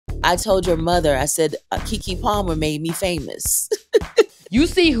I told your mother, I said, Keke Palmer made me famous. You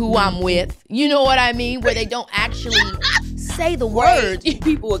see who I'm with. You know what I mean? Where they don't actually say the words.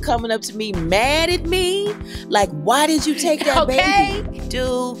 People were coming up to me mad at me. Like, why did you take that baby?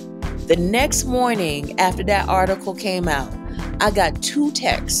 Dude, the next morning after that article came out, I got 2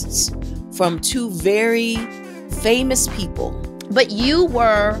 texts from 2 very famous people. But you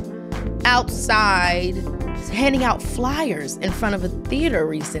were outside handing out flyers in front of a theater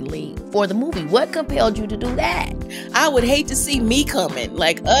recently for the movie. What compelled you to do that? I would hate to see me coming.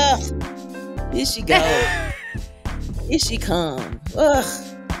 Like, ugh, here she go. Here she come. Ugh.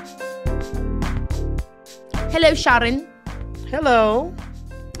 Hello, Sharon. Hello.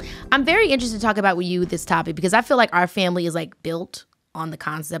 I'm very interested to talk about with you this topic because I feel like our family is like built on the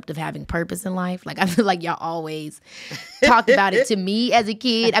concept of having purpose in life. Like, I feel like y'all always talked about it to me as a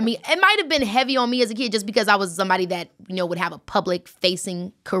kid. I mean, it might have been heavy on me as a kid just because I was somebody that, you know, would have a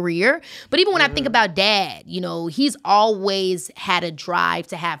public-facing career. But even when I think about Dad, you know, he's always had a drive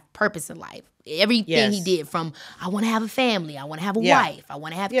to have purpose in life. Everything he did, from I want to have a family, I want to have a wife, I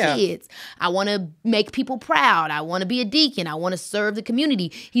want to have kids, I want to make people proud, I want to be a deacon, I want to serve the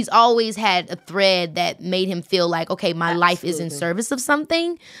community. He's always had a thread that made him feel like, okay, my life is in service of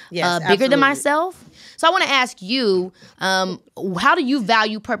something bigger than myself. So I want to ask you, how do you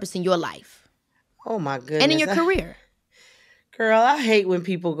value purpose in your life? Oh my goodness. And in your career? Girl, I hate when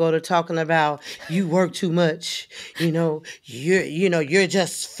people go to talking about you work too much. You're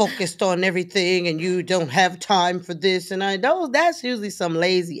just focused on everything and you don't have time for this. And that's usually some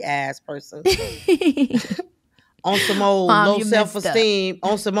lazy ass person. On some old low self-esteem,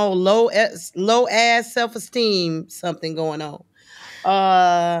 on some old low ass self-esteem, something going on.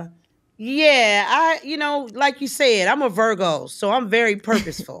 Like you said, I'm a Virgo, so I'm very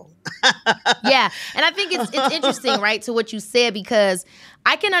purposeful. Yeah, and I think it's interesting, right, to what you said, because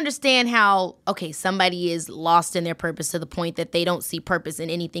I can understand how, okay, somebody is lost in their purpose to the point that they don't see purpose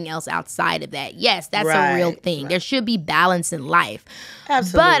in anything else outside of that. Yes, that's a real thing. Right. There should be balance in life.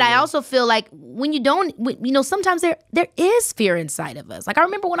 Absolutely. But I also feel like when you don't, sometimes there is fear inside of us. Like, I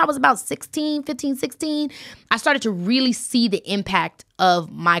remember when I was about 15, 16, I started to really see the impact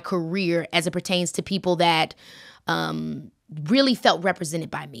of my career as it pertains to people that really felt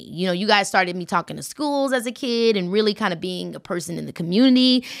represented by me. You know, you guys started me talking to schools as a kid and really kind of being a person in the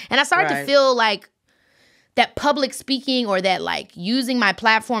community. And I started to feel like that public speaking, or that like using my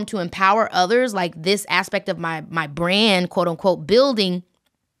platform to empower others, like this aspect of my brand, quote unquote, building.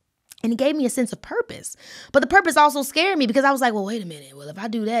 And it gave me a sense of purpose. But the purpose also scared me because I was like, well, wait a minute. Well, if I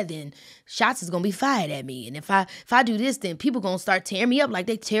do that, then shots is going to be fired at me. And if I do this, then people going to start tearing me up like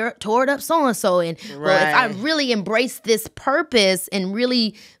they tore it up so-and-so. And well, if I really embrace this purpose and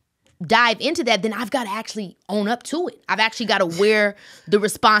really dive into that, then I've got to actually own up to it. I've actually got to wear the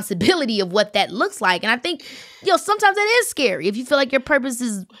responsibility of what that looks like. And I think, sometimes that is scary if you feel like your purpose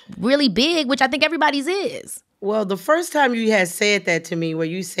is really big, which I think everybody's is. Well, the first time you had said that to me, where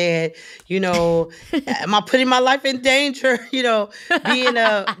you said, am I putting my life in danger? Being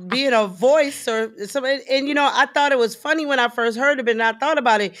a voice or something. And, I thought it was funny when I first heard of it, and I thought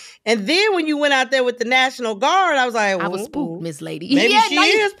about it. And then when you went out there with the National Guard, I was like, I was spooked, Miss Lady. Maybe she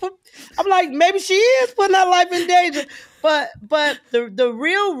is. I'm like, maybe she is putting her life in danger. But the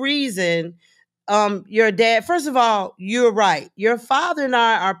real reason. Your dad, first of all, you're right. Your father and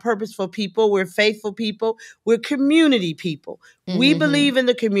I are purposeful people. We're faithful people. We're community people. Mm-hmm. We believe in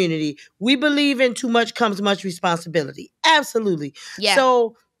the community. We believe in too much comes much responsibility. Absolutely. Yeah.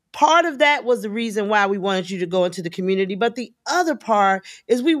 So part of that was the reason why we wanted you to go into the community. But the other part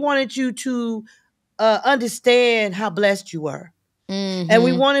is we wanted you to understand how blessed you were. Mm-hmm. And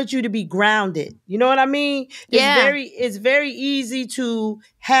we wanted you to be grounded. You know what I mean? It's very easy to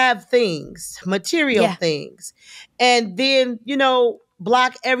have things, material things, and then,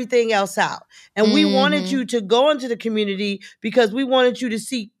 block everything else out. And we wanted you to go into the community because we wanted you to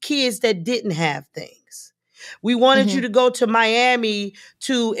see kids that didn't have things. We wanted you to go to Miami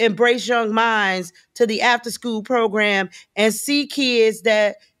to Embrace Young Minds, to the after school program, and see kids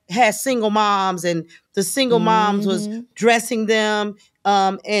that had single moms, and the single moms was dressing them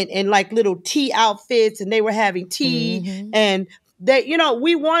in like little tea outfits, and they were having tea. And that,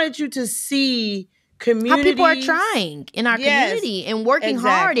 we wanted you to see community. How people are trying in our community and working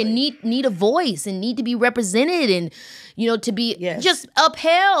hard and need a voice and need to be represented and, to be just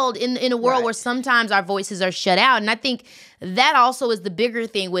upheld in a world where sometimes our voices are shut out. And I think that also is the bigger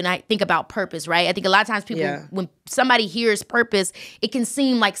thing when I think about purpose, right? I think a lot of times people, when somebody hears purpose, it can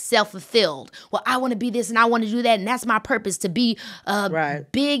seem like self-fulfilled. Well, I want to be this and I want to do that, and that's my purpose, to be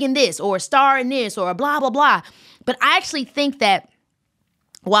big in this or a star in this or a blah, blah, blah. But I actually think that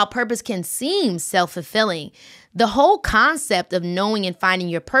while purpose can seem self-fulfilling, the whole concept of knowing and finding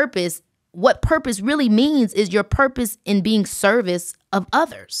your purpose, what purpose really means is your purpose in being service of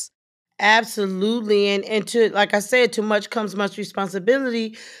others. Absolutely. And to, like I said, too much comes much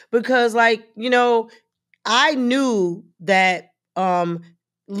responsibility, because like, I knew that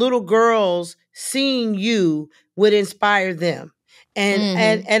little girls seeing you would inspire them.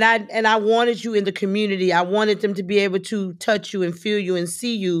 And I wanted you in the community. I wanted them to be able to touch you and feel you and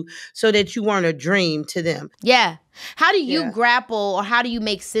see you, so that you weren't a dream to them. Yeah. How do you grapple, or how do you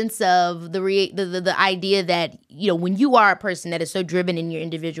make sense of the idea that, when you are a person that is so driven in your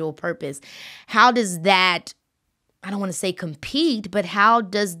individual purpose, how does that, I don't want to say compete, but how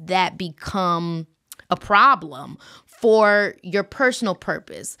does that become a problem for your personal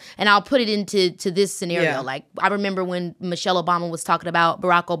purpose? And I'll put it into this scenario. Yeah. Like, I remember when Michelle Obama was talking about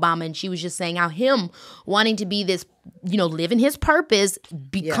Barack Obama, and she was just saying how him wanting to be this, living his purpose,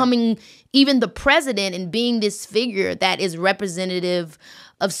 becoming even the president, and being this figure that is representative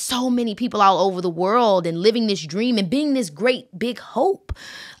of so many people all over the world, and living this dream and being this great big hope.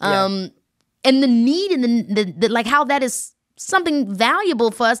 And the need and the like, how that is something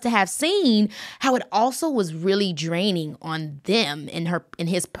valuable for us to have seen, how it also was really draining on them in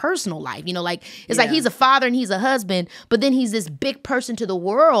his personal life. Like, it's like he's a father and he's a husband, but then he's this big person to the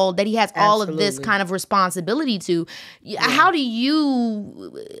world that he has all of this kind of responsibility to. How do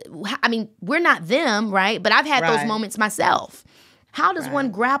you, we're not them, right? But I've had those moments myself. How does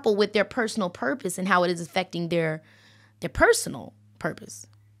one grapple with their personal purpose and how it is affecting their personal purpose?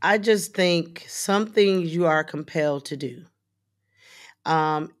 I just think some things you are compelled to do.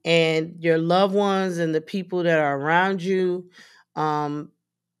 And your loved ones and the people that are around you,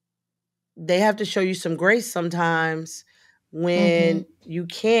 they have to show you some grace sometimes when you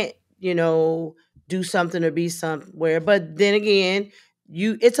can't, do something or be somewhere. But then again,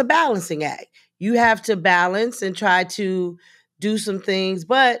 it's a balancing act. You have to balance and try to do some things.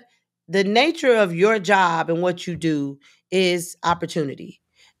 But the nature of your job and what you do is opportunity.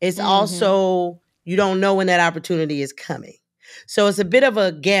 It's also, you don't know when that opportunity is coming. So it's a bit of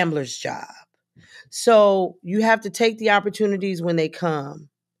a gambler's job. So you have to take the opportunities when they come,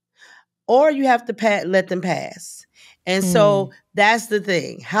 or you have to let them pass. And so that's the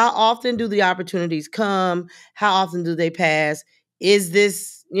thing. How often do the opportunities come? How often do they pass? Is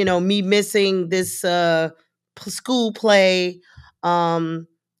this, me missing this school play?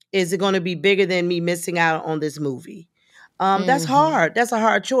 Is it going to be bigger than me missing out on this movie? That's hard. That's a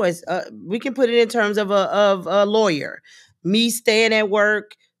hard choice. We can put it in terms of a lawyer. Me staying at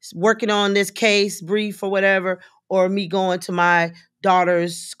work, working on this case brief or whatever, or me going to my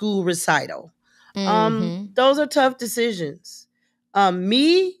daughter's school recital. Those are tough decisions.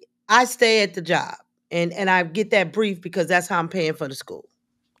 I stay at the job and I get that brief because that's how I'm paying for the school.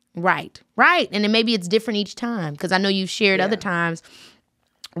 Right. And then maybe it's different each time, because I know you've shared other times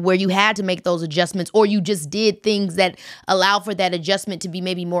where you had to make those adjustments, or you just did things that allow for that adjustment to be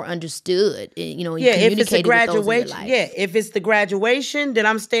maybe more understood, if it's a graduation, if it's the graduation, then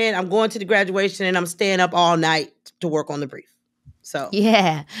I'm going to the graduation and I'm staying up all night to work on the brief. So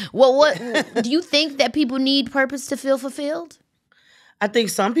well, what do you think that people need purpose to feel fulfilled? I think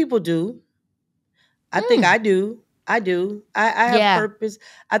some people do. I think I do. I have purpose.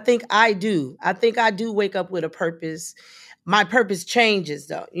 I think I do wake up with a purpose. My purpose changes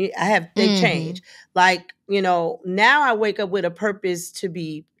though. They change. Like, now I wake up with a purpose to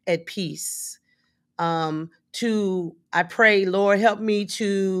be at peace. I pray, Lord, help me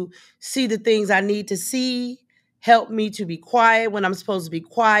to see the things I need to see. Help me to be quiet when I'm supposed to be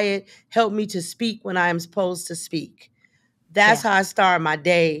quiet. Help me to speak when I am supposed to speak. That's how I start my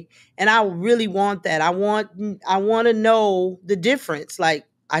day. And I really want that. I want to know the difference. Like,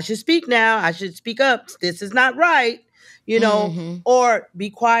 I should speak now. I should speak up. This is not right. Or be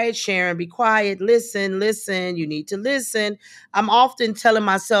quiet, Sharon, be quiet. Listen. You need to listen. I'm often telling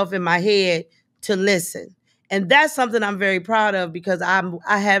myself in my head to listen. And that's something I'm very proud of, because I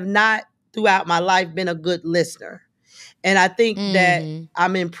have not throughout my life been a good listener. And I think that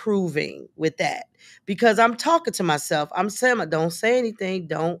I'm improving with that, because I'm talking to myself. I'm saying, don't say anything.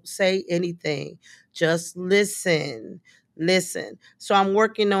 Don't say anything. Just listen. So I'm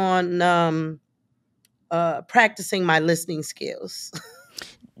working on practicing my listening skills.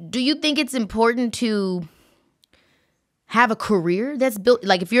 Do you think it's important to have a career that's built,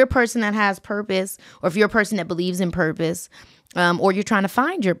 like if you're a person that has purpose, or if you're a person that believes in purpose, or you're trying to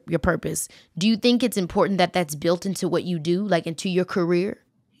find your purpose, do you think it's important that that's built into what you do, like into your career?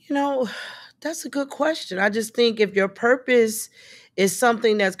 That's a good question. I just think if your purpose is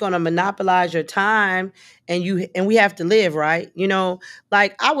something that's going to monopolize your time, and we have to live, right?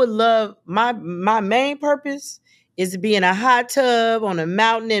 Like, I would love, my main purpose is to be in a hot tub on a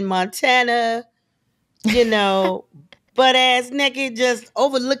mountain in Montana, butt ass naked, just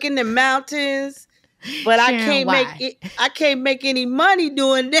overlooking the mountains. But Sharon, I can't make any money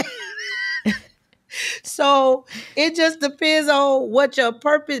doing that. So it just depends on what your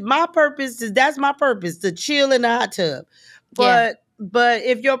purpose. My purpose is, that's my purpose, to chill in the hot tub. Yeah. But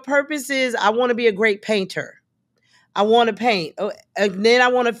if your purpose is, I want to be a great painter, I want to paint, and then I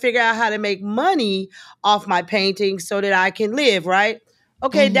want to figure out how to make money off my painting so that I can live, right?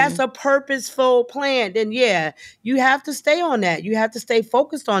 Okay, that's a purposeful plan. Then yeah, you have to stay on that. You have to stay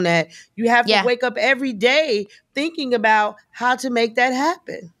focused on that. You have to wake up every day thinking about how to make that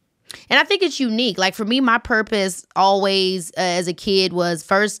happen. And I think it's unique. Like for me, my purpose always as a kid was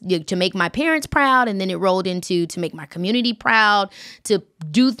first to make my parents proud, and then it rolled into to make my community proud, to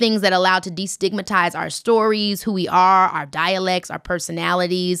do things that allow to destigmatize our stories, who we are, our dialects, our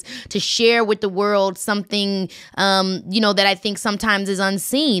personalities, to share with the world something, that I think sometimes is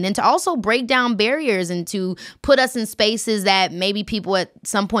unseen, and to also break down barriers and to put us in spaces that maybe people at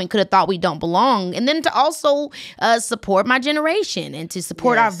some point could have thought we don't belong, and then to also support my generation and to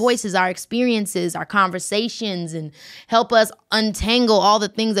support our voices, our experiences, our conversations, and help us untangle all the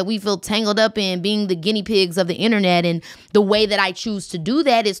things that we feel tangled up in, being the guinea pigs of the internet. And the way that I choose to do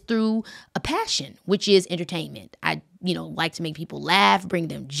that is through a passion, which is entertainment. I like to make people laugh, bring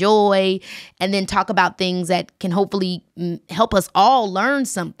them joy, and then talk about things that can hopefully help us all learn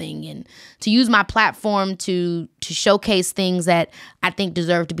something, and to use my platform to showcase things that I think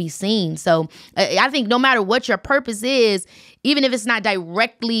deserve to be seen. So I think no matter what your purpose is, even if it's not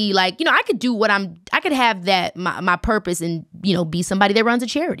directly like, I could do I could have that, my purpose, and, be somebody that runs a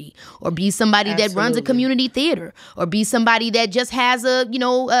charity, or be somebody that runs a community theater, or be somebody that just has an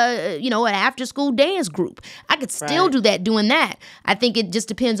after school dance group. I could still do that, doing that. I think it just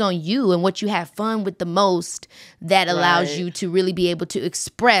depends on you and what you have fun with the most, that allows you to really be able to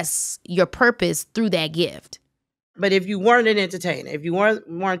express your purpose through that gift. But if you weren't an entertainer, if you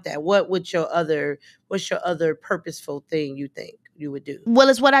weren't that, what's your other purposeful thing you think you would do? Well,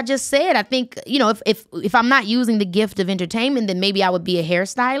 it's what I just said. I think, if I'm not using the gift of entertainment, then maybe I would be a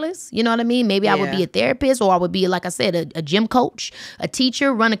hairstylist. You know what I mean? Maybe I would be a therapist, or I would be, like I said, a gym coach, a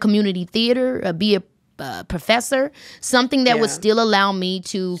teacher, run a community theater, be a professor, something that would still allow me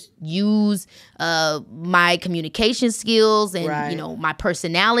to use my communication skills and my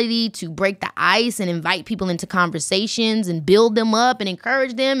personality to break the ice and invite people into conversations and build them up and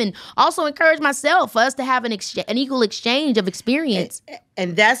encourage them, and also encourage myself, for us to have an equal exchange of experience.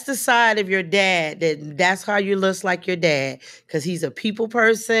 And that's the side of your dad. That's how you look like your dad, because he's a people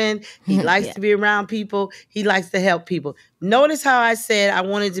person. He likes to be around people. He likes to help people. Notice how I said I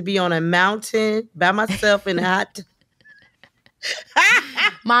wanted to be on a mountain by myself in hot.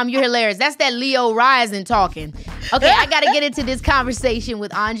 Mom, you're hilarious. That's that Leo rising talking. Okay, I got to get into this conversation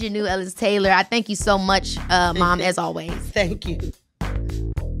with Aunjanue Ellis-Taylor. I thank you so much, Mom, as always. Thank you.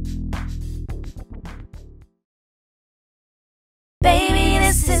 Baby,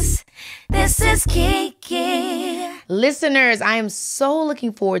 this is Keke. Listeners, I am so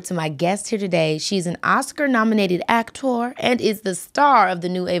looking forward to my guest here today. She's an Oscar-nominated actor and is the star of the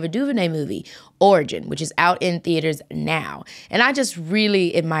new Ava DuVernay movie, Origin, which is out in theaters now. And I just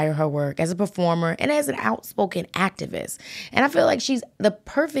really admire her work as a performer and as an outspoken activist. And I feel like she's the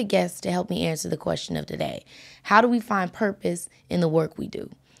perfect guest to help me answer the question of today. How do we find purpose in the work we do?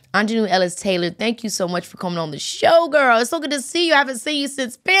 Aunjanue Ellis-Taylor, thank you so much for coming on the show, girl. It's so good to see you. I haven't seen you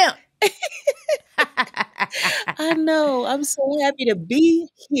since Pimp. I know. I'm so happy to be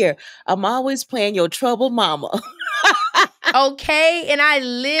here. I'm always playing your troubled mama. Okay, and I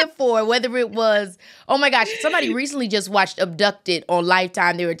live for it, whether it was, oh my gosh, somebody recently just watched Abducted on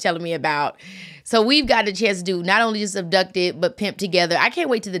Lifetime they were telling me about. So we've got a chance to do not only just Abducted, but Pimp together. I can't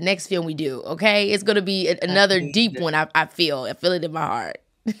wait to the next film we do, okay? It's going to be another deep one, I feel. I feel it in my heart.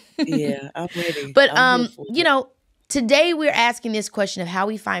 Yeah, I'm ready. But, today we're asking this question of how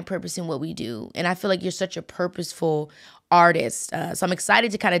we find purpose in what we do. And I feel like you're such a purposeful artist. So I'm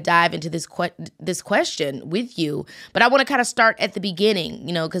excited to kind of dive into this question with you. But I want to kind of start at the beginning,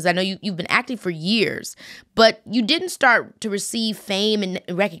 because I know you've been acting for years, but you didn't start to receive fame and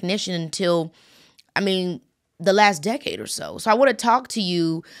recognition until, the last decade or so. So I want to talk to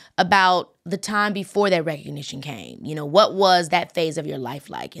you about the time before that recognition came. What was that phase of your life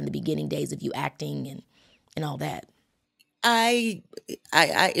like in the beginning days of you acting and all that?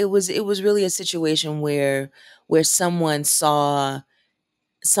 It was really a situation where someone saw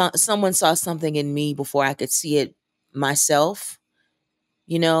something in me before I could see it myself.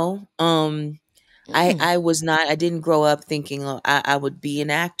 you know. I was not, I didn't grow up thinking, oh, I would be an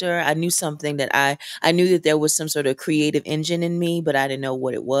actor. I knew something that I knew that there was some sort of creative engine in me, but I didn't know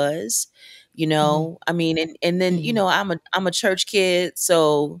what it was, you Mm-hmm. know. I mean, and then, you Mm-hmm. know, I'm a church kid,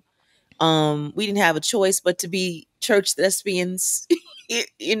 so we didn't have a choice but to be church thespians.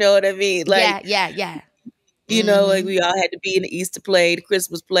 You know what I mean? Like, Yeah, yeah, yeah. you know, like Mm-hmm. we all had to be in the Easter play, the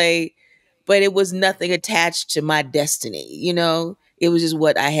Christmas play, but it was nothing attached to my destiny, you know? It was just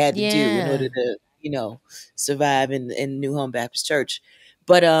what I had to do in order Yeah. to, you know, survive in New Home Baptist Church.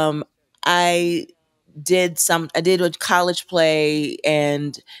 But I I did a college play,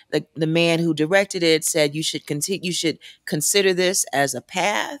 and the man who directed it said you should consider this as a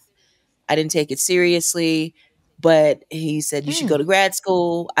path. I didn't take it seriously, but he said you should Hmm. go to grad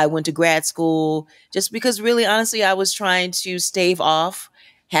school. I went to grad school just because, really, honestly, I was trying to stave off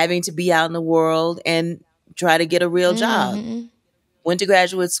having to be out in the world and try to get a real job. Mm-hmm. Went to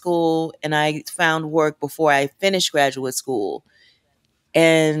graduate school, and I found work before I finished graduate school.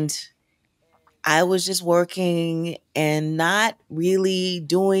 And I was just working and not really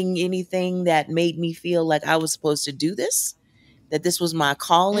doing anything that made me feel like I was supposed to do this, that this was my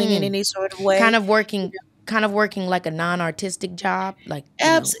calling in Mm. any sort of Kind way. of working, kind of working like a non-artistic job, like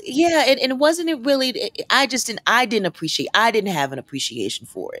Yeah, and it wasn't it really. I just didn't. I didn't appreciate. I didn't have an appreciation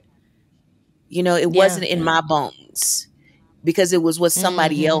for it. You know, it Yeah, wasn't in yeah. my bones because it was what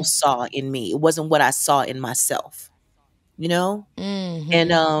somebody Mm-hmm. else saw in me. It wasn't what I saw in myself. You know, Mm-hmm.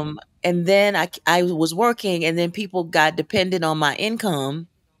 and then I was working, and then people got dependent on my income,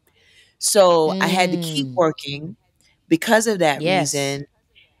 so I had to keep Mm. working because of that Yes. reason,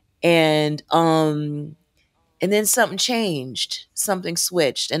 and then something changed, something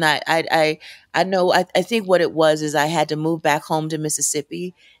switched, and I know, I think what it was is I had to move back home to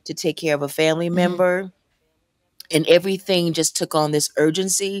Mississippi to take care of a family Mm-hmm. member, and everything just took on this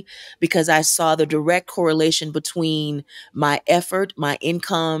urgency because I saw the direct correlation between my effort, my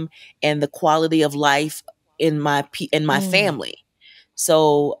income, and the quality of life in my Mm. family.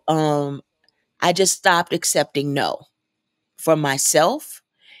 So I just stopped accepting no from myself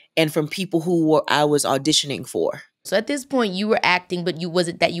and from people I was auditioning for. So at this point, you were acting, but you was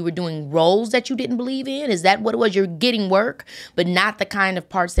it that you were doing roles that you didn't believe in? Is that what it was? You're getting work, but not the kind of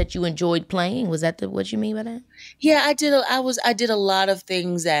parts that you enjoyed playing. Was that what you mean by that? Yeah, I did a lot of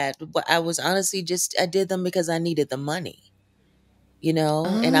things that, but I was honestly just, I did them because I needed the money, you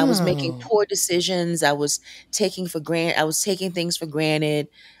know, and I was making Oh. poor decisions. I was taking things for granted.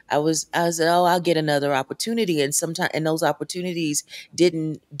 I was oh, I'll get another opportunity, and sometimes, and those opportunities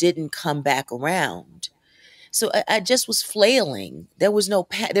didn't come back around. So I just was flailing. There was no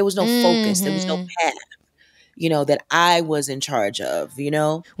focus. There was no Mm-hmm. path, you know, that I was in charge of, you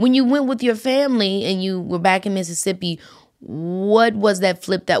know. When you went with your family and you were back in Mississippi, what was that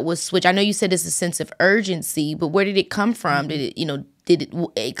flip that was switch? I know you said it's a sense of urgency, but where did it come from? Did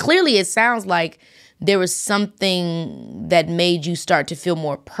it, clearly it sounds like there was something that made you start to feel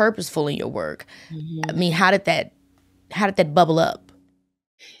more purposeful in your work. I Mhm. mean, how did that bubble up?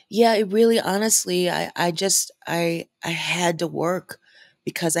 Yeah, it really, honestly, I had to work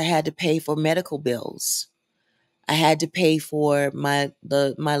because I had to pay for medical bills. I had to pay for my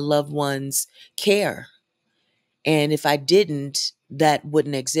loved ones' care. And if I didn't, that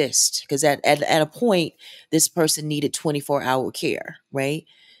wouldn't exist. Because at a point, this person needed 24-hour care, right?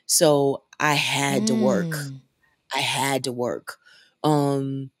 So I had to work. Mm. I had to work.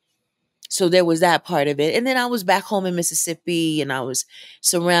 Um, so there was that part of it. And then I was back home in Mississippi, and I was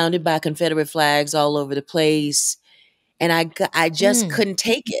surrounded by Confederate flags all over the place. And I just Mm. couldn't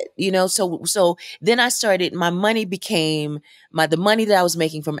take it, you know. So then I started. My money became the money that I was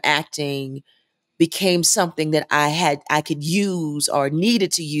making from acting became something that I could use or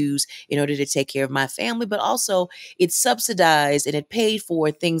needed to use in order to take care of my family, but also it subsidized and it paid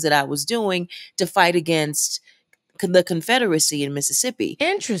for things that I was doing to fight against the Confederacy in Mississippi.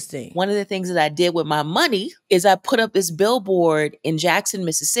 Interesting. One of the things that I did with my money is I put up this billboard in Jackson,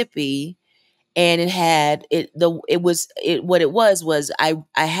 Mississippi, and what it was I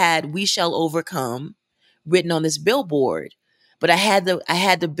had "We Shall Overcome" written on this billboard, but I had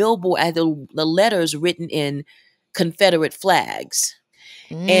the billboard, I had the letters written in Confederate flags,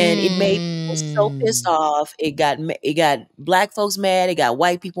 and it made people so pissed Mm. off. It got black folks mad, it got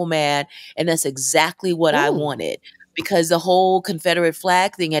white people mad, and that's exactly what I Ooh. wanted, because the whole Confederate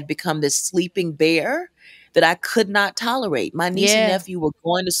flag thing had become this sleeping bear that I could not tolerate. My niece and Yeah. nephew were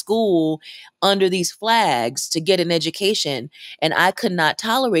going to school under these flags to get an education, and I could not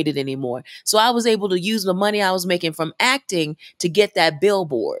tolerate it anymore. So I was able to use the money I was making from acting to get that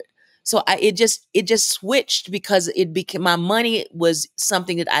billboard. So it just switched because it became my money was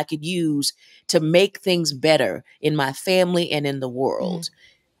something that I could use to make things better in my family and in the Mm-hmm. world.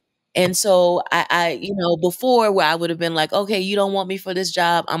 And so before where I would have been like, okay, you don't want me for this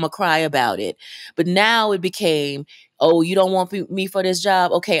job, I'm gonna cry about it. But now it became, oh, you don't want me for this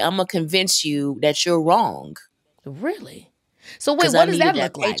job, okay, I'm gonna convince you that you're wrong Really? So wait, because I what does needed that that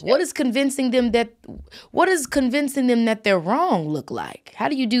look like? paycheck. What does convincing them that they're wrong look like? How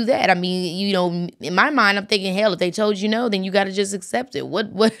do you do that? I mean, in my mind, I'm thinking, hell, if they told you no, then you got to just accept it.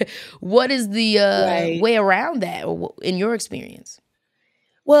 What is the Right. way around that, or in your experience?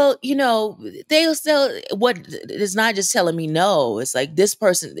 Well, they'll still what it's not just telling me no. It's like this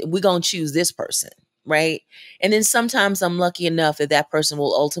person, we're gonna choose this person, right? And then sometimes I'm lucky enough that that person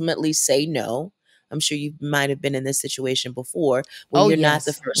will ultimately say no. I'm sure you might have been in this situation before where Oh you're not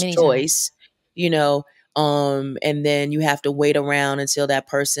the yes, first many times. choice, you know, and then you have to wait around until that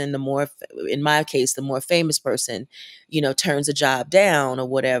person, in my case, the more famous person, turns a job down or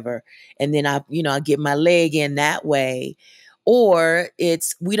whatever, and then I get my leg in that way, or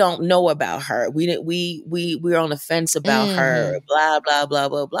it's we don't know about her. We're on the fence about her, Mm-hmm. blah blah blah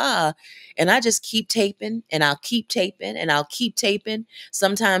blah blah. And I just keep taping and I'll keep taping and I'll keep taping.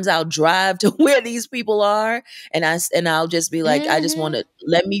 Sometimes I'll drive to where these people are and I'll just be like, I just want Mm-hmm. to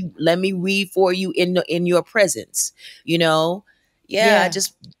let me read for you in your presence, you know? Yeah, I Yeah.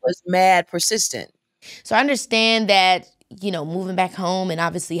 just was mad persistent. So I understand that, moving back home and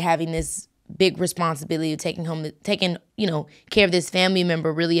obviously having this big responsibility of taking care of this family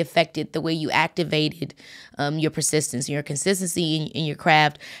member really affected the way you activated your persistence and your consistency in your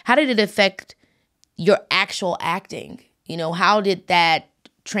craft. How did it affect your actual acting? How did that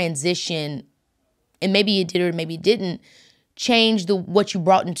transition, and maybe it did or maybe it didn't, change what you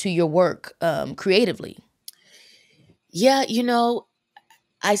brought into your work creatively? Yeah,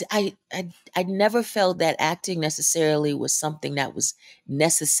 I never felt that acting necessarily was something that was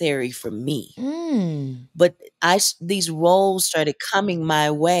necessary for me. Mm. But these roles started coming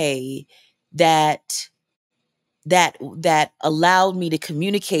my way that that allowed me to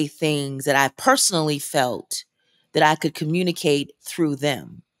communicate things that I personally felt that I could communicate through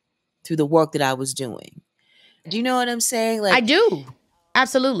them, through the work that I was doing. Do you know what I'm saying? I Like, do.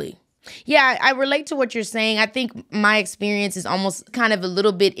 Absolutely. Yeah, I relate to what you're saying. I think my experience is almost kind of a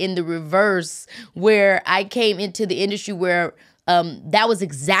little bit in the reverse, where I came into the industry where that was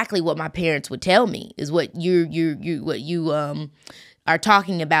exactly what my parents would tell me, is what you are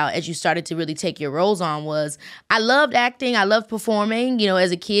talking about as you started to really take your roles on. Was I loved acting, I loved performing.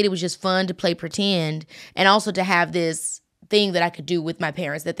 As a kid, it was just fun to play pretend, and also to have this thing that I could do with my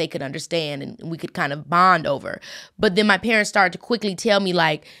parents that they could understand and we could kind of bond over. But then my parents started to quickly tell me,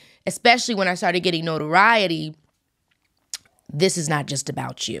 like, especially when I started getting notoriety, this is not just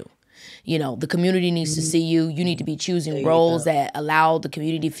about you. The community needs to mhm, see you. You need to be there choosing you go. roles that allow the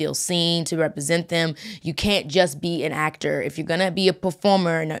community to feel seen, to represent them. You can't just be an actor. If you're going to be a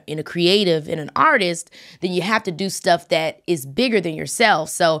performer and a creative and an artist, then you have to do stuff that is bigger than yourself.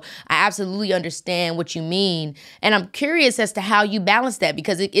 So I absolutely understand what you mean. And I'm curious as to how you balance that,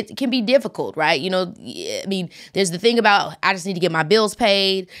 because it can be difficult, right? I mean, there's the thing about, I just need to get my bills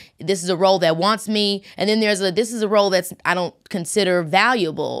paid. This is a role that wants me. And then this is a role that's I don't consider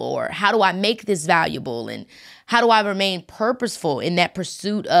valuable, or how do I make this valuable, and how do I remain purposeful in that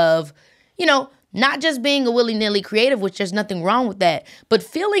pursuit of, not just being a willy-nilly creative, which there's nothing wrong with that, but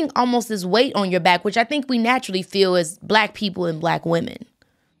feeling almost this weight on your back, which I think we naturally feel as Black people and Black women.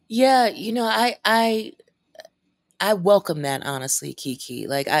 Yeah, I welcome that, honestly, Kiki.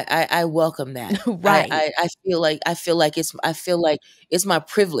 Like I welcome that. Right. I feel like it's my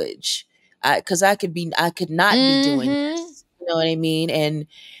privilege. Because I could not be doing Mm-hmm. this. You know what I mean?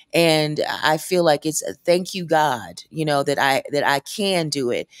 And I feel like it's a thank you, God, that I can do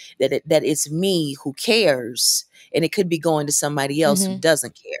it, that it's me who cares, and it could be going to somebody else who Mm-hmm.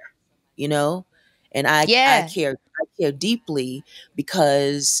 doesn't care, you know? And I Yeah. care deeply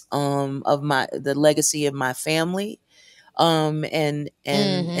because of the legacy of my family, and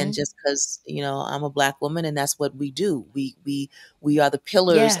Mm-hmm. just because I'm a Black woman and that's what we do. We are the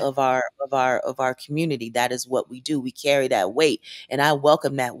pillars Yeah. of our community. That is what we do. We carry that weight, and I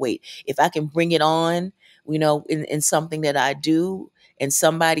welcome that weight. If I can bring it on, in something that I do, and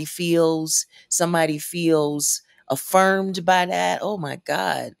somebody feels affirmed by that, oh my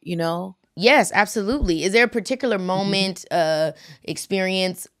God, Yes, absolutely. Is there a particular Mhm. moment,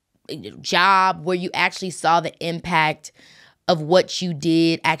 experience, job where you actually saw the impact of what you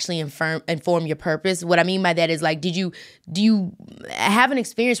did actually inform your purpose. What I mean by that is like, do you have an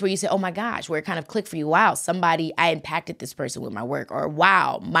experience where you say, oh my gosh, where it kind of clicked for you? Wow, I impacted this person with my work, or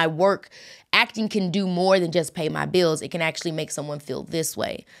wow, my work acting can do more than just pay my bills. It can actually make someone feel this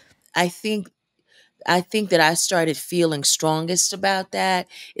way. I think that I started feeling strongest about that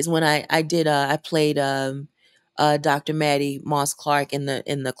is when I played Dr. Maddie Moss Clark in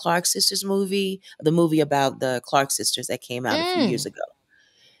the Clark Sisters movie, the movie about the Clark sisters that came out a few years ago.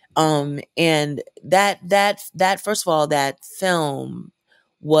 And that first of all, that film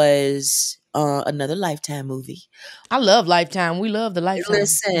was another Lifetime movie. I love Lifetime. We love the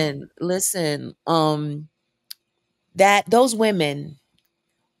Lifetime. Listen. That those women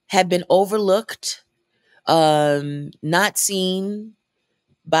have been overlooked, not seen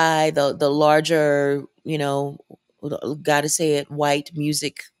by the larger, gotta say it, white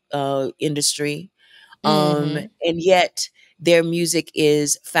music industry. And yet their music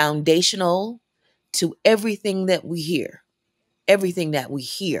is foundational to everything that we hear.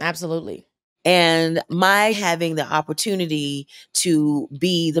 Absolutely. And my having the opportunity to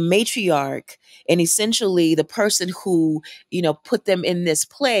be the matriarch and essentially the person who, put them in this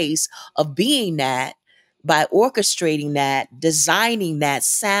place of being that, by orchestrating that, designing that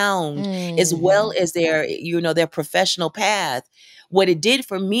sound, as well as their professional path. What it did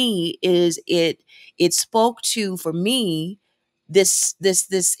for me is it spoke to, for me, this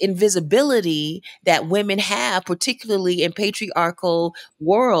invisibility that women have, particularly in patriarchal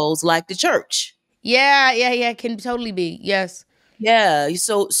worlds like the church. Yeah, can totally be. Yes. Yeah.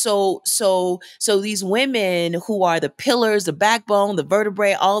 So these women who are the pillars, the backbone, the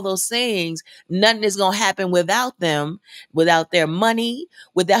vertebrae, all those things, nothing is going to happen without them, without their money,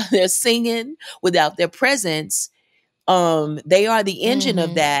 without their singing, without their presence. They are the engine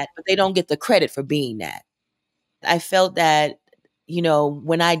of that, but they don't get the credit for being that. I felt that,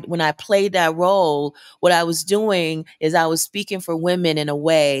 when I played that role, what I was doing is I was speaking for women in a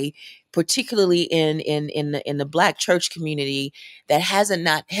way, particularly in the Black church community, that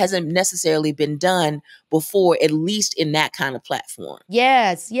hasn't necessarily been done before, at least in that kind of platform.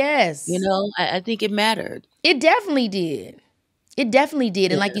 Yes. I think it mattered. It definitely did.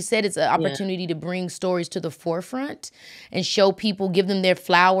 And like you said, it's an opportunity to bring stories to the forefront and show people, give them their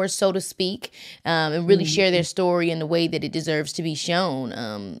flowers, so to speak, and really share their story in the way that it deserves to be shown.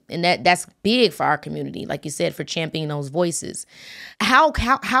 And that's big for our community, like you said, for championing those voices. How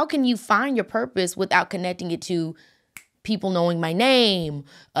can you find your purpose without connecting it to people knowing my name,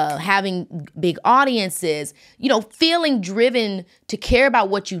 having big audiences, feeling driven to care about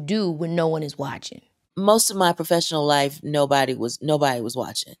what you do when no one is watching? Most of my professional life, nobody was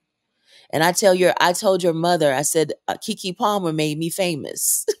watching. And I told your mother, I said, Keke Palmer made me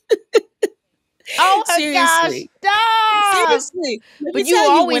famous. Oh my gosh, stop! Seriously. But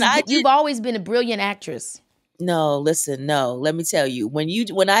you've always been a brilliant actress. No, listen, no. Let me tell you,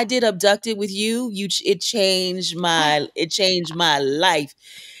 when I did Abducted with you, it changed my life.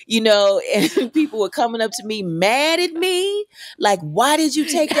 And people were coming up to me mad at me, like, why did you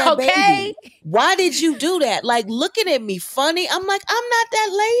take that baby? Why did you do that? Like, looking at me funny. I'm like, I'm not that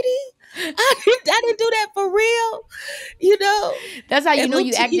lady. I didn't do that for real. That's how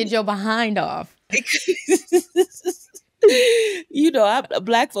you acted your behind off.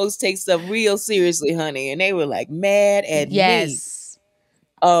 Black folks take stuff real seriously, honey, and they were like mad at me.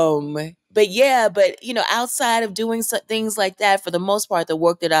 But outside of doing things like that, for the most part, the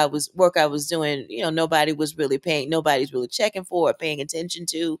work I was doing, nobody's really checking for or paying attention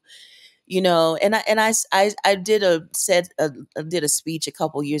to, and I did a speech a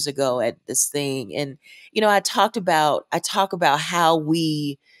couple years ago at this thing, and I talk about how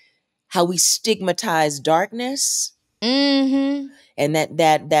we stigmatize darkness. And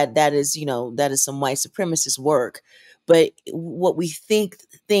that is some white supremacist work. But what we think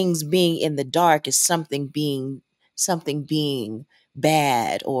things being in the dark is something being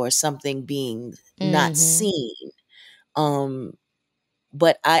bad or something being not seen.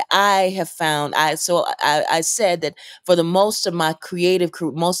 But I have found, I said that for the most of my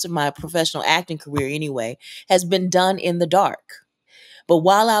professional acting career anyway, has been done in the dark. But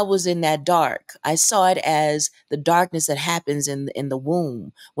while I was in that dark, I saw it as the darkness that happens in the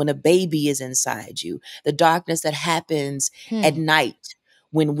womb when a baby is inside you, the darkness that happens at night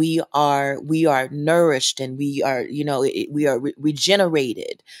when we are nourished and we are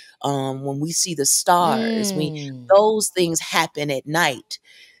regenerated. When we see the stars, those things happen at night.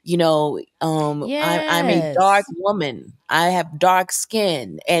 I'm a dark Yes. woman. I have dark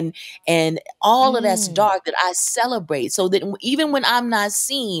skin, and all of that's Mm. dark that I celebrate. So that even when I'm not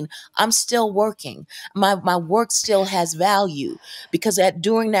seen, I'm still working. My work still has value because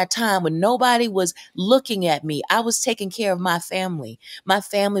during that time when nobody was looking at me, I was taking care of my family. My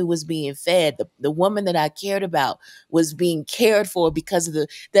family was being fed. The woman that I cared about was being cared for because of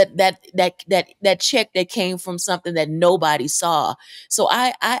that check that came from something that nobody saw. So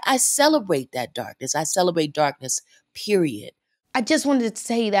I celebrate that darkness. I celebrate darkness, period. I just wanted to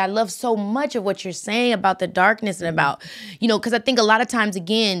say that I love so much of what you're saying about the darkness and about, because I think a lot of times,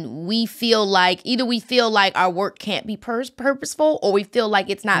 again, we feel like either we feel like our work can't be purposeful, or we feel like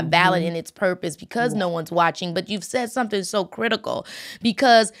it's not valid in its purpose because no one's watching. But you've said something so critical,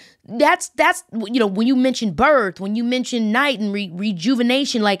 because that's when you mention birth, when you mention night and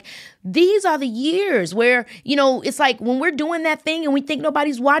rejuvenation, like these are the years where, it's like when we're doing that thing and we think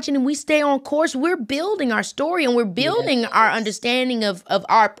nobody's watching and we stay on course, we're building our story and we're building our understanding of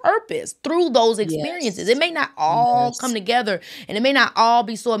our purpose through those experiences. It may not all come together and it may not all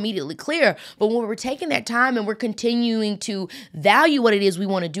be so immediately clear, but when we're taking that time and we're continuing to value what it is we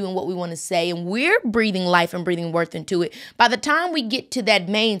want to do and what we want to say, and we're breathing life and breathing worth into it, by the time we get to that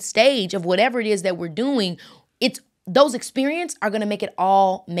main stage of whatever it is that we're doing, those experiences are going to make it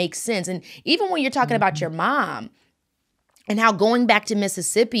all make sense. And even when you're talking about your mom and how going back to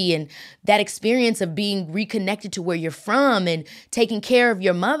Mississippi and that experience of being reconnected to where you're from and taking care of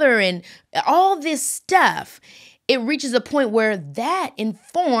your mother and all this stuff, it reaches a point where that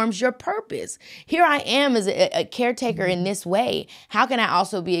informs your purpose. Here I am as a caretaker in this way. How can I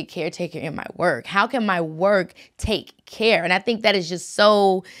also be a caretaker in my work? How can my work take care? And I think that is just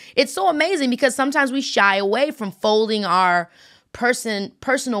it's so amazing, because sometimes we shy away from folding our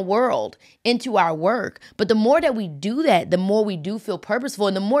personal world into our work. But the more that we do that, the more we do feel purposeful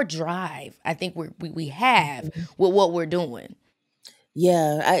and the more drive I think we have with what we're doing.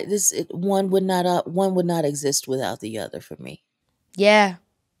 Yeah, one would not exist without the other for me. Yeah.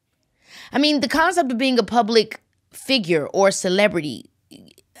 I mean, the concept of being a public figure or celebrity,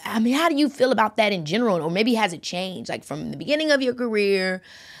 I mean, how do you feel about that in general? Or maybe has it changed? Like from the beginning of your career,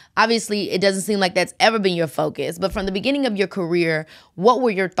 obviously it doesn't seem like that's ever been your focus, but from the beginning of your career, what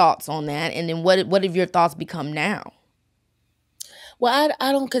were your thoughts on that? And then what have your thoughts become now? Well,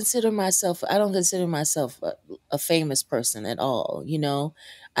 I don't consider myself a famous person at all.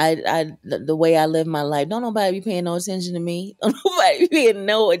 The way I live my life, don't nobody be paying no attention to me. Don't nobody be paying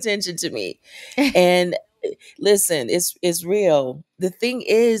no attention to me. And listen, it's real. The thing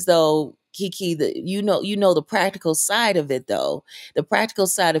is, though, Keke, you know the practical side of it, though. The practical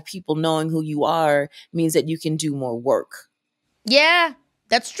side of people knowing who you are means that you can do more work. Yeah,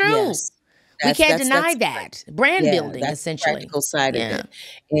 that's true. Yes. We can't deny that. Brand building, that's essentially. The practical side of it.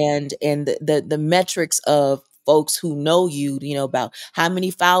 And the metrics of folks who know you, about how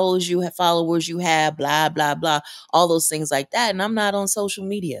many followers you have, blah, blah, blah, all those things like that. And I'm not on social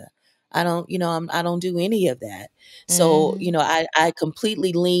media. I don't, I don't do any of that. So, I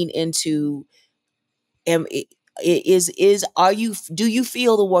completely lean into, do you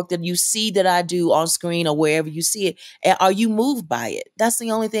feel the work that you see that I do on screen or wherever you see it? And are you moved by it? That's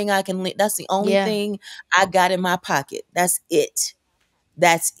the only thing that's the only thing I got in my pocket. That's it. And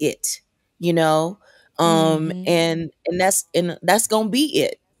that's going to be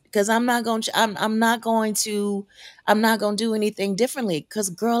it, because I'm not going to do anything differently, cuz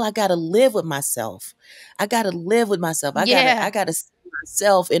girl, I got to live with myself. I got to see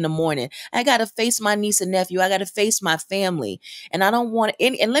myself in the morning. I got to face my niece and nephew. I got to face my family. And I don't want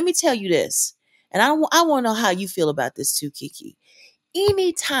any, and let me tell you this. And I want to know how you feel about this too, Keke.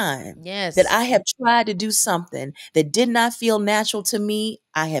 Anytime that I have tried to do something that did not feel natural to me,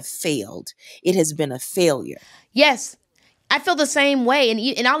 I have failed. It has been a failure. Yes, I feel the same way.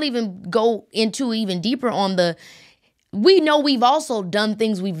 And I'll even go into even deeper on we know we've also done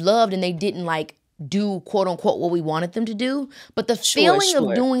things we've loved and they didn't do quote unquote what we wanted them to do. But the feeling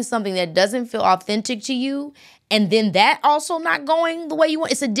of doing something that doesn't feel authentic to you, and then that also not going the way you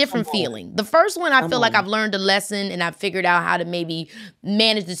want, it's a different feeling. The first one, I feel like I've learned a lesson and I've figured out how to maybe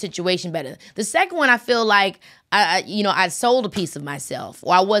manage the situation better. The second one, I feel like I sold a piece of myself,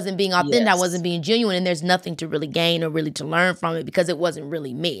 or I wasn't being authentic, I wasn't being genuine, and there's nothing to really gain or really to learn from it because it wasn't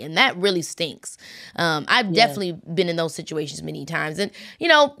really me, and that really stinks. I've definitely been in those situations many times, and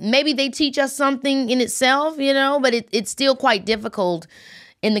maybe they teach us something in itself, but it's still quite difficult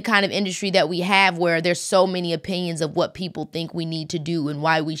in the kind of industry that we have, where there's so many opinions of what people think we need to do and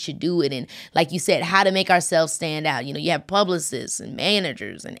why we should do it. And like you said, how to make ourselves stand out. You have publicists and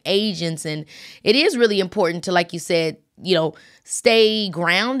managers and agents. And it is really important to, like you said, stay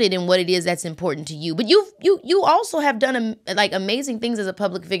grounded in what it is that's important to you. But you also have done like amazing things as a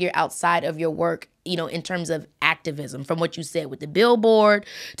public figure outside of your work, in terms of activism, from what you said with the billboard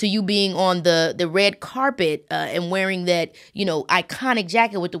to you being on the red carpet and wearing that, iconic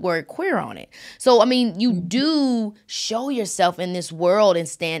jacket with the word queer on it. So, I mean, you do show yourself in this world and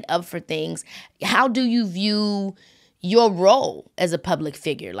stand up for things. How do you view your role as a public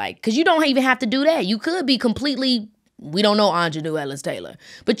figure? Like, because you don't even have to do that. You could be completely, we don't know Aunjanue Ellis-Taylor,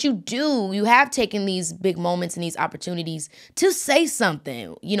 but you have taken these big moments and these opportunities to say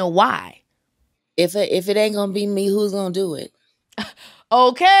something. Why? If it ain't gonna be me, who's gonna do it?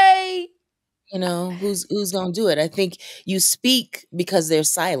 Okay. Who's gonna do it? I think you speak because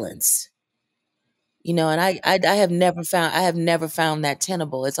there's silence. And I have never found that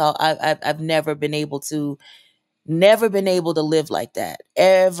tenable. It's all I've never been able to live like that.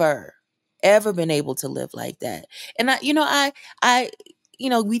 Ever been able to live like that. And I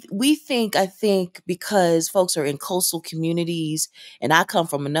think because folks are in coastal communities, and I come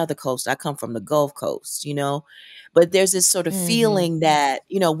from another coast, I come from the Gulf Coast, but there's this sort of feeling that,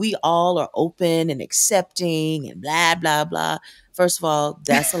 we all are open and accepting and blah, blah, blah. First of all,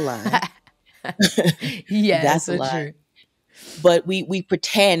 that's a lie. Yeah, that's so a lie. true. But we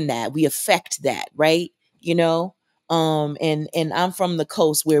pretend that, we affect that, right? And I'm from the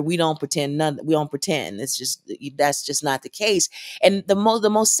coast where we don't pretend. It's just, that's just not the case. And the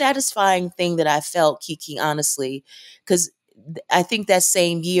most satisfying thing that I felt, Keke, honestly, because I think that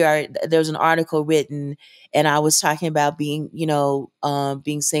same year there was an article written, and I was talking about being,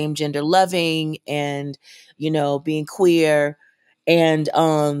 being same gender loving and, being queer, and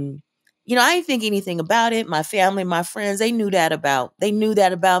I didn't think anything about it. My family, my friends, they knew that about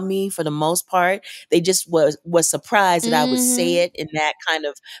me for the most part. They just was surprised that I would say it in that kind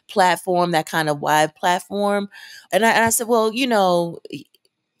of platform, that kind of wide platform. And I said, well,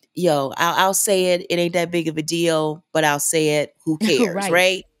 I'll say it. It ain't that big of a deal, but I'll say it. Who cares,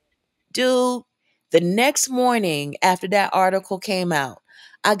 right? Dude, the next morning after that article came out,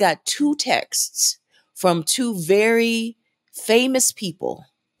 I got 2 texts from 2 very famous people.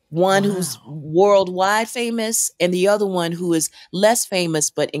 One who's worldwide famous, and the other one who is less famous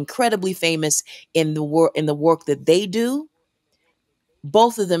but incredibly famous in the work that they do.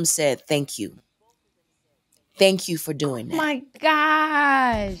 Both of them said, "Thank you. Thank you for doing that." My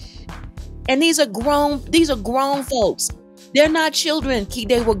gosh. And these are grown folks. They're not children.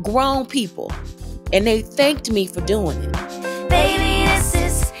 They were grown people. And they thanked me for doing it. Baby, this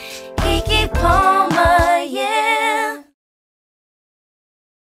is Keke Palmer, yeah.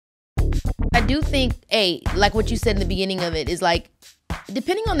 I do think, like what you said in the beginning of it, is like,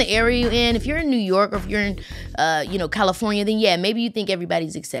 depending on the area you're in, if you're in New York or if you're in, California, then yeah, maybe you think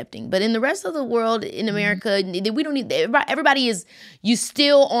everybody's accepting. But in the rest of the world, in America, we don't need, everybody is, you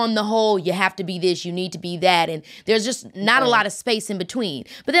still on the whole, you have to be this, you need to be that. And there's just not a lot of space in between.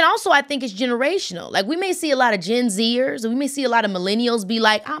 But then also I think it's generational. Like we may see a lot of Gen Zers, or we may see a lot of millennials be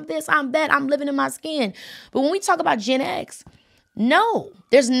like, I'm this, I'm that, I'm living in my skin. But when we talk about Gen X, no,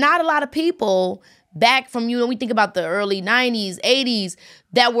 there's not a lot of people back from, we think about the early 90s, 80s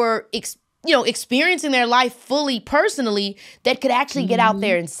that were, experiencing their life fully, personally, that could actually get out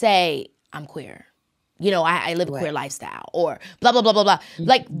there and say, I'm queer. I live a queer lifestyle, or blah, blah, blah, blah, blah.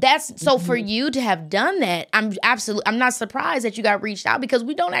 Like that's, so for you to have done that, I'm not surprised that you got reached out, because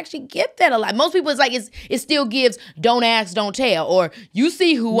we don't actually get that a lot. Most people, it's like, it still gives don't ask, don't tell, or you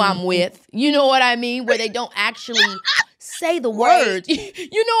see who I'm with. You know what I mean? Where they don't actually say the words. You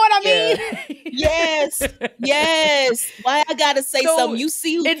know what I mean? Yes. Why I gotta say something? You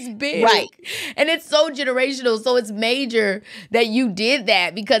see who, it's big. Right. And it's so generational. So it's major that you did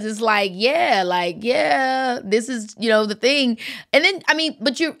that, because it's like, this is, the thing. And then,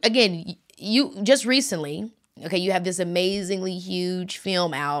 but you just recently, you have this amazingly huge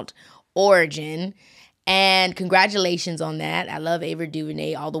film out, Origin, and congratulations on that. I love Ava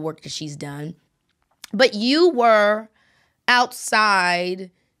DuVernay, all the work that she's done. But you were outside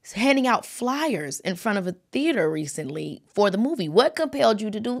handing out flyers in front of a theater recently for the movie. What compelled you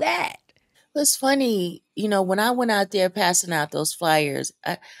to do that? It's funny, when I went out there passing out those flyers,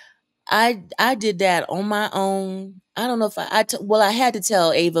 I did that on my own. I don't know if I had to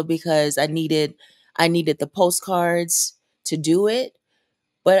tell Ava because I needed the postcards to do it.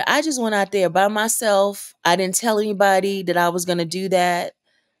 But I just went out there by myself. I didn't tell anybody that I was going to do that.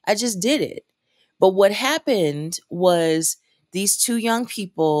 I just did it. But what happened was these 2 young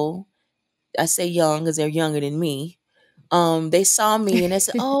people, I say young because they're younger than me, they saw me and they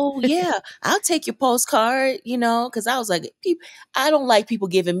said, "Oh yeah, I'll take your postcard," because I was like, I don't like people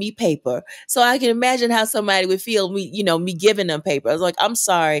giving me paper. So I can imagine how somebody would feel me giving them paper. I was like, "I'm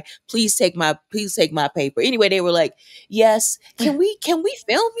sorry, please take my paper." Anyway, they were like, "Yes, can we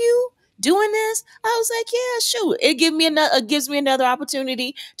film you doing this?" I was like, "Yeah, sure." It gives me another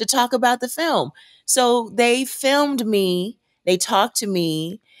opportunity to talk about the film. So they filmed me, they talked to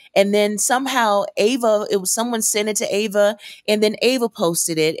me, and then somehow someone sent it to Ava, and then Ava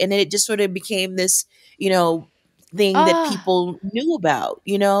posted it, and then it just sort of became this, thing that people knew about.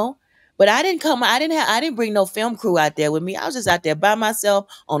 But I didn't bring no film crew out there with me. I was just out there by myself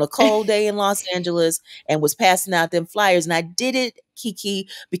on a cold day in Los Angeles and was passing out them flyers. And I did it, Keke,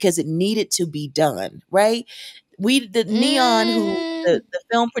 because it needed to be done, right? The Neon, the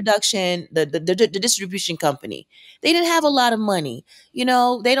film production, the distribution company, they didn't have a lot of money. They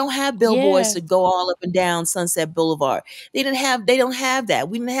don't have billboards to go all up and down Sunset Boulevard. They don't have that.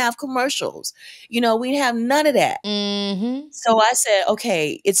 We didn't have commercials. We didn't have none of that. So I said,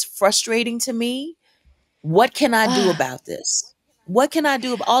 okay, it's frustrating to me. What can I do about this? What can I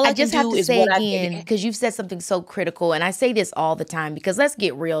do? All I just can have do to is say what again, because you've said something so critical, and I say this all the time, because let's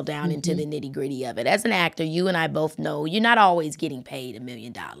get real down into the nitty gritty of it. As an actor, you and I both know you're not always getting paid $1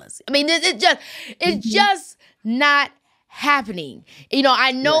 million. I mean, it's just not happening.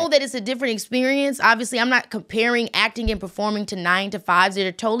 I know that it's a different experience. Obviously, I'm not comparing acting and performing to 9-to-5s.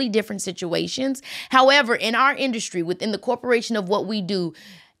 They're totally different situations. However, in our industry, within the corporation of what we do,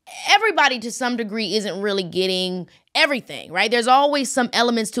 everybody to some degree isn't really getting everything, right? There's always some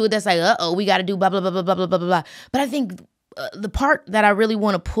elements to it that's like, we got to do blah, blah, blah, blah, blah, blah, blah, blah. But I think the part that I really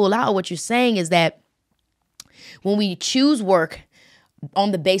want to pull out what you're saying is that when we choose work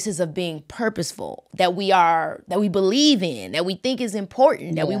on the basis of being purposeful, that we believe in, that we think is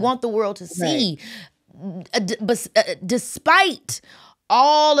important, that we want the world to see, despite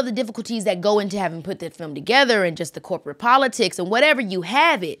all of the difficulties that go into having put that film together and just the corporate politics and whatever you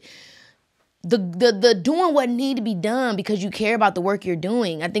have it, the doing what need to be done because you care about the work you're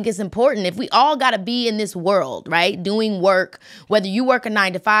doing. I think it's important. If we all got to be in this world, right, doing work, whether you work a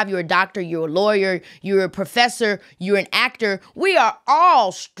 9-to-5, you're a doctor, you're a lawyer, you're a professor, you're an actor, we are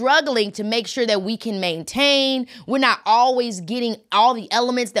all struggling to make sure that we can maintain. We're not always getting all the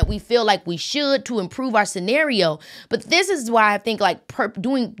elements that we feel like we should to improve our scenario. But this is why I think like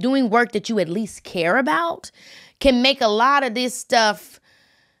doing work that you at least care about can make a lot of this stuff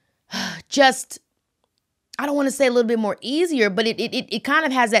just, I don't want to say a little bit more easier, but it kind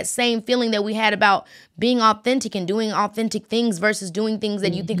of has that same feeling that we had about being authentic and doing authentic things versus doing things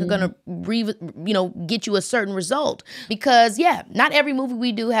that you think are going to, get you a certain result. Because not every movie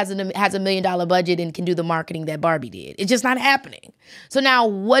we do has a $1 million budget and can do the marketing that Barbie did. It's just not happening. So now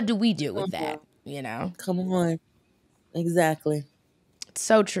what do we do with that? Come on. Exactly. It's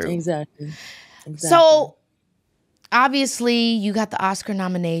so true. Exactly. So obviously, you got the Oscar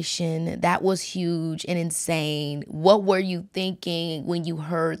nomination. That was huge and insane. What were you thinking when you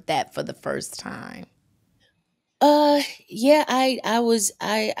heard that for the first time? I was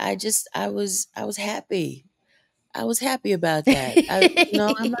happy. I was happy about that. I'm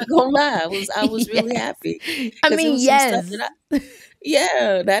not gonna lie. I was really happy. I mean, yes.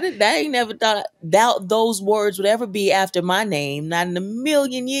 That I ain't never thought those words would ever be after my name. Not in a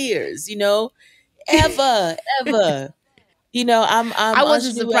million years. Ever. I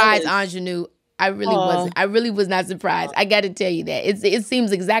wasn't surprised, Ellis. Aunjanue. I really wasn't. I really was not surprised. I got to tell you that. It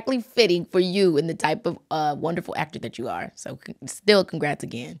seems exactly fitting for you and the type of wonderful actor that you are. So still, congrats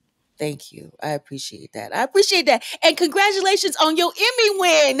again. Thank you. I appreciate that. And congratulations on your Emmy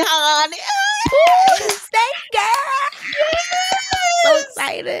win, hon. Thank you. Yes. So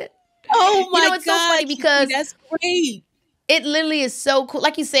excited. Oh my God. It's so funny because that's great. It literally is so cool.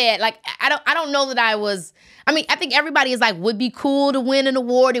 Like you said, like I don't know that I think everybody is like, would be cool to win an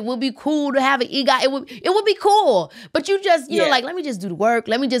award. It would be cool to have an EGOT. It would be cool. But you just, like, let me just do the work.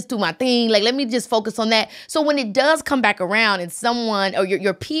 Let me just do my thing. Like, let me just focus on that. So when it does come back around and someone or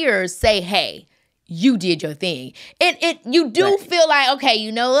your peers say, hey, you did your thing. You do feel like, okay,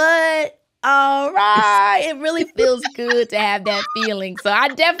 you know what? All right. It really feels good to have that feeling. So I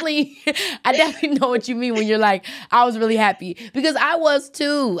definitely know what you mean when you're like, I was really happy. Because I was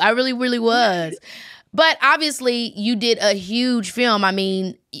too. I really, really was. But obviously, you did a huge film. I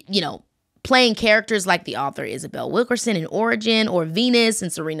mean, playing characters like the author Isabel Wilkerson in Origin or Venus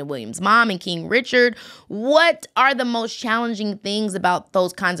and Serena Williams' mom and King Richard. What are the most challenging things about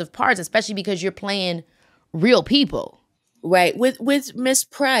those kinds of parts, especially because you're playing real people? Right. With Miss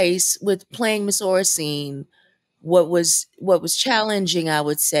Price, with playing Miss Orsine, what was challenging, I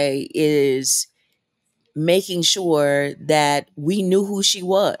would say, is making sure that we knew who she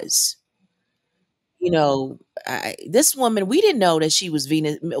was. You know, this woman, we didn't know that she was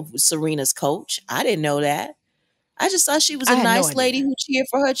Serena's coach. I didn't know that. I just thought she was I a had no nice idea. lady who cheered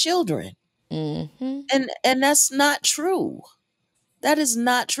for her children. Mm-hmm. And that's not true. That is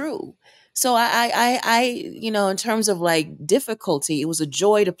not true. So you know, in terms of like difficulty, it was a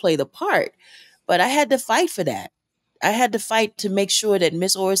joy to play the part, but I had to fight for that. I had to fight to make sure that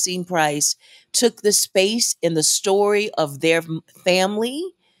Miss Oracene Price took the space in the story of their family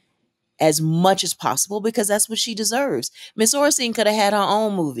as much as possible because that's what she deserves. Miss Oracene could have had her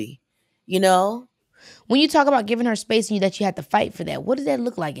own movie, you know? When you talk about giving her space and that you had to fight for that, what did that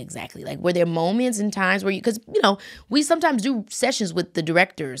look like exactly? Like, were there moments and times where because, we sometimes do sessions with the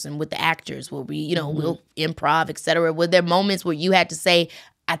directors and with the actors where we, we'll improv, et cetera. Were there moments where you had to say,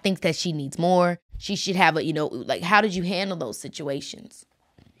 I think that she needs more. She should have like, how did you handle those situations?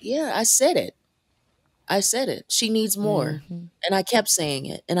 Yeah, I said it. She needs more. Mm-hmm. And I kept saying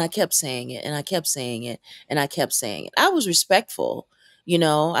it, and I kept saying it, and I kept saying it, and I kept saying it. I was respectful.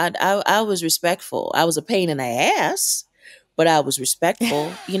 I was respectful. I was a pain in the ass, but I was respectful,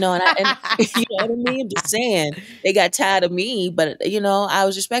 and you know what I mean? I'm just saying they got tired of me, but I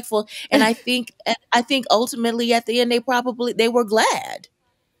was respectful. And I think ultimately at the end, they were glad.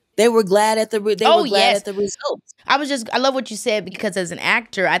 They were glad at the at the results. I love what you said because as an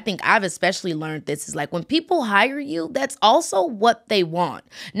actor, I think I've especially learned this is like when people hire you, that's also what they want.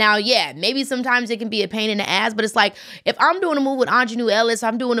 Now, yeah, maybe sometimes it can be a pain in the ass, but it's like if I'm doing a movie with Aunjanue Ellis,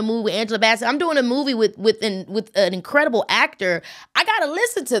 I'm doing a movie with Angela Bassett, I'm doing a movie with an incredible actor, I gotta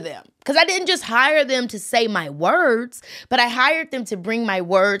listen to them. Because I didn't just hire them to say my words, but I hired them to bring my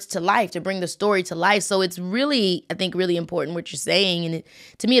words to life, to bring the story to life. So it's really, I think, really important what you're saying. And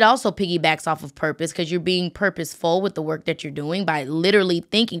to me, it also piggybacks off of purpose because you're being purposeful with the work that you're doing by literally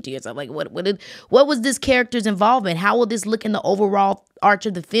thinking to yourself, like, what was this character's involvement? How will this look in the overall arch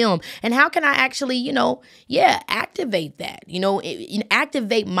of the film? And how can I actually, activate that?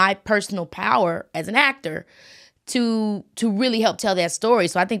 Activate my personal power as an actor to really help tell that story.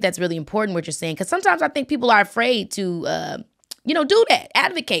 So I think that's really important what you're saying. Because sometimes I think people are afraid to, do that.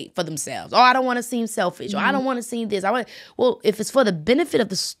 Advocate for themselves. Oh, I don't want to seem selfish. Or I don't want to seem this. Well, if it's for the benefit of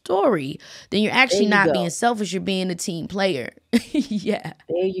the story, then you're actually not being selfish. You're being a team player. Yeah.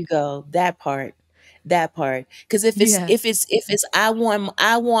 There you go. That part. Because if it's I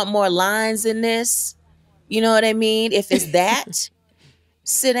want more lines in this, you know what I mean? If it's that,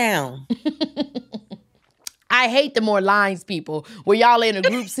 sit down. I hate the more lines people where y'all in a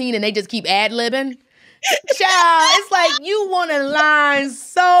group scene and they just keep ad-libbing. Child, it's like you want a line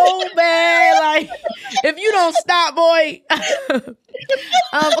so bad. Like, if you don't stop, boy.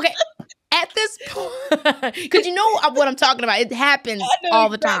 Okay. At this point, because you know what I'm talking about. It happens all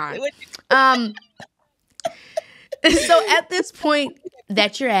the time. So at this point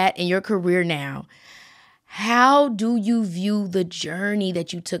that you're at in your career now, how do you view the journey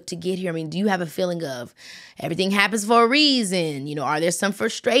that you took to get here? I mean, do you have a feeling of everything happens for a reason? Are there some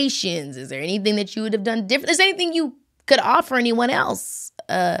frustrations? Is there anything that you would have done different? Is there anything you could offer anyone else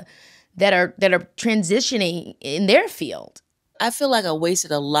that are transitioning in their field? I feel like I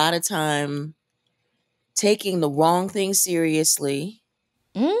wasted a lot of time taking the wrong thing seriously.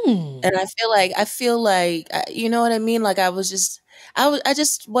 And I feel like, you know what I mean? Like I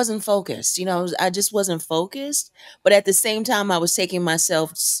just wasn't focused. I just wasn't focused. But at the same time, I was taking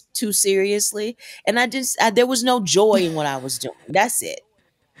myself too seriously. And there was no joy in what I was doing. That's it.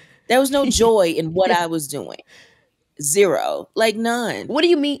 There was no joy in what I was doing. Zero. Like none. What do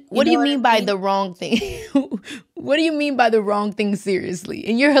you mean? What do you mean by the wrong thing? What do you mean by the wrong thing seriously?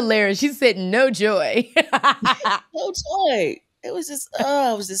 And you're hilarious. She said no joy. No joy. It was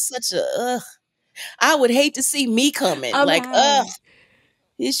just such a, I would hate to see me coming. Okay. Like,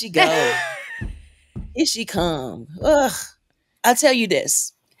 here she go. Here she come. I'll tell you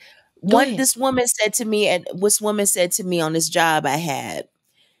this. This woman said to me on this job I had,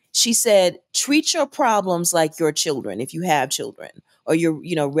 she said, treat your problems like your children, if you have children or your,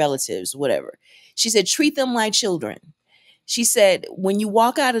 relatives, whatever. She said, treat them like children. She said, when you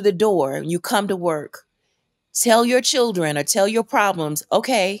walk out of the door and you come to work, tell your children or tell your problems,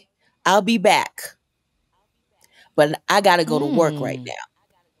 okay, I'll be back. But I got to go to work right now.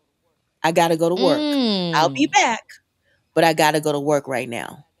 I got to go to work. I'll be back, but I got to go to work right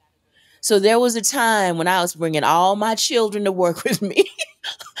now. So there was a time when I was bringing all my children to work with me.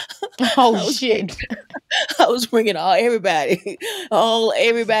 Shit. I was bringing everybody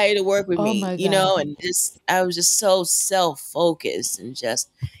to work with me, my God. and I was just so self-focused and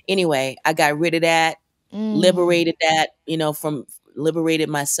anyway, I got rid of that, liberated that, liberated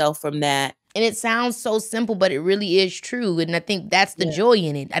myself from that. And it sounds so simple, but it really is true. And I think that's the joy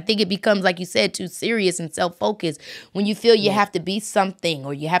in it. I think it becomes, like you said, too serious and self-focused when you feel you have to be something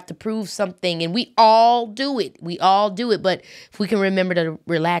or you have to prove something. And we all do it. We all do it. But if we can remember to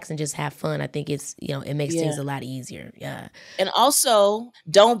relax and just have fun, I think it's, it makes things a lot easier. Yeah. And also,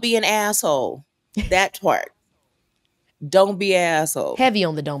 don't be an asshole. That part. Don't be an asshole. Heavy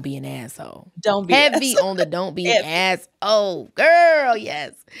on the don't be an asshole. Don't be Heavy on the don't be an asshole. Girl,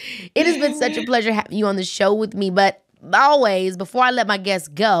 yes. It has been such a pleasure having you on the show with me. But always, before I let my guests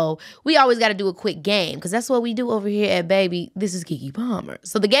go, we always got to do a quick game because that's what we do over here at Baby. This is Keke Palmer.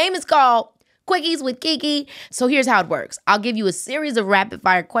 So the game is called Quickies with Keke. So here's how it works. I'll give you a series of rapid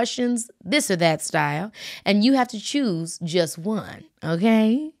fire questions, this or that style, and you have to choose just one.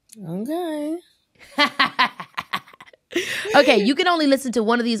 Okay? Okay. Okay, you can only listen to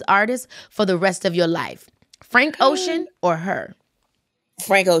one of these artists for the rest of your life. Frank Ocean or her?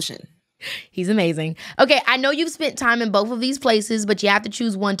 Frank Ocean. He's amazing. Okay, I know you've spent time in both of these places, but you have to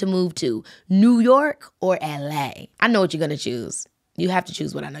choose one to move to. New York or LA? I know what you're going to choose. You have to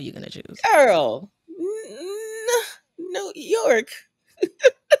choose what I know you're going to choose. Girl. New York.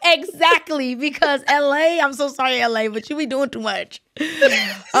 Exactly, because LA, I'm so sorry, LA, but you be doing too much.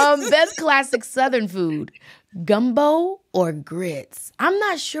 Best classic Southern food. Gumbo or grits? I'm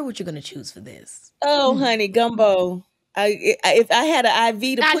not sure what you're going to choose for this. Oh, honey, gumbo. If I had an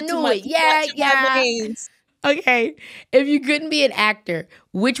IV to put to my veins. Okay. If you couldn't be an actor,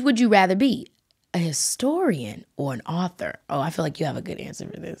 which would you rather be? A historian or an author? Oh, I feel like you have a good answer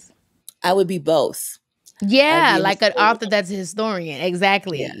for this. I would be both. Yeah, like an author that's a historian.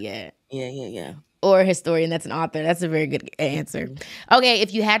 Exactly. Yeah. Or a historian that's an author. That's a very good answer. Okay,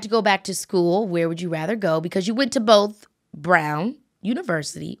 if you had to go back to school, where would you rather go? Because you went to both Brown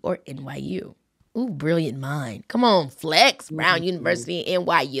University or NYU. Ooh, brilliant mind. Come on, flex. Brown University and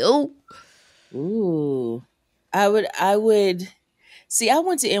NYU. Ooh. I would see, I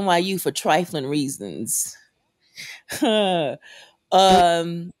went to NYU for trifling reasons.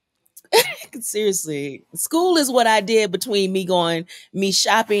 Seriously, school is what I did between me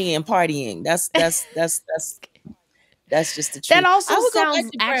shopping and partying. That's just the truth. That also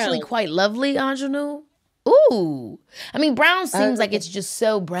sounds actually quite lovely, Aunjanue. Ooh. I mean, brown seems like it's just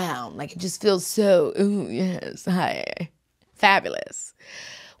so brown. Like it just feels so, ooh, yes, hi. Fabulous.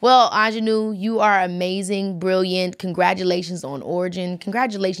 Well, Aunjanue, you are amazing, brilliant. Congratulations on Origin.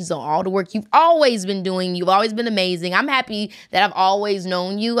 Congratulations on all the work you've always been doing. You've always been amazing. I'm happy that I've always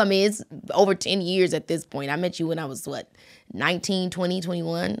known you. I mean, it's over 10 years at this point. I met you when I was, 19, 20,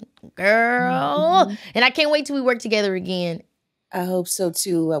 21? Girl. Mm-hmm. And I can't wait till we work together again. I hope so,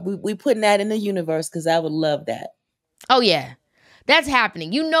 too. We putting that in the universe because I would love that. Oh, yeah. That's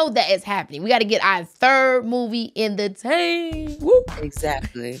happening. You know that it's happening. We got to get our third movie in the tank. Woo.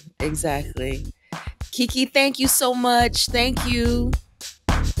 Exactly. Keke, thank you so much. Thank you.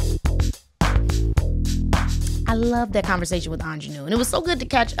 I love that conversation with Aunjanue, and it was so good to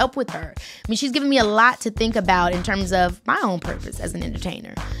catch up with her. I mean, she's given me a lot to think about in terms of my own purpose as an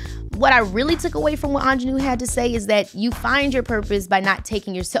entertainer. What I really took away from what Aunjanue had to say is that you find your purpose by not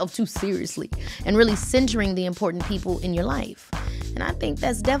taking yourself too seriously and really centering the important people in your life. And I think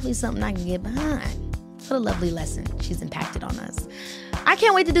that's definitely something I can get behind. What a lovely lesson she's impacted on us. I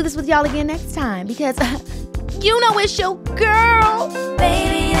can't wait to do this with y'all again next time because you know it's your girl.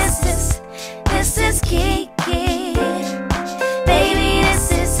 Baby, this is Keke.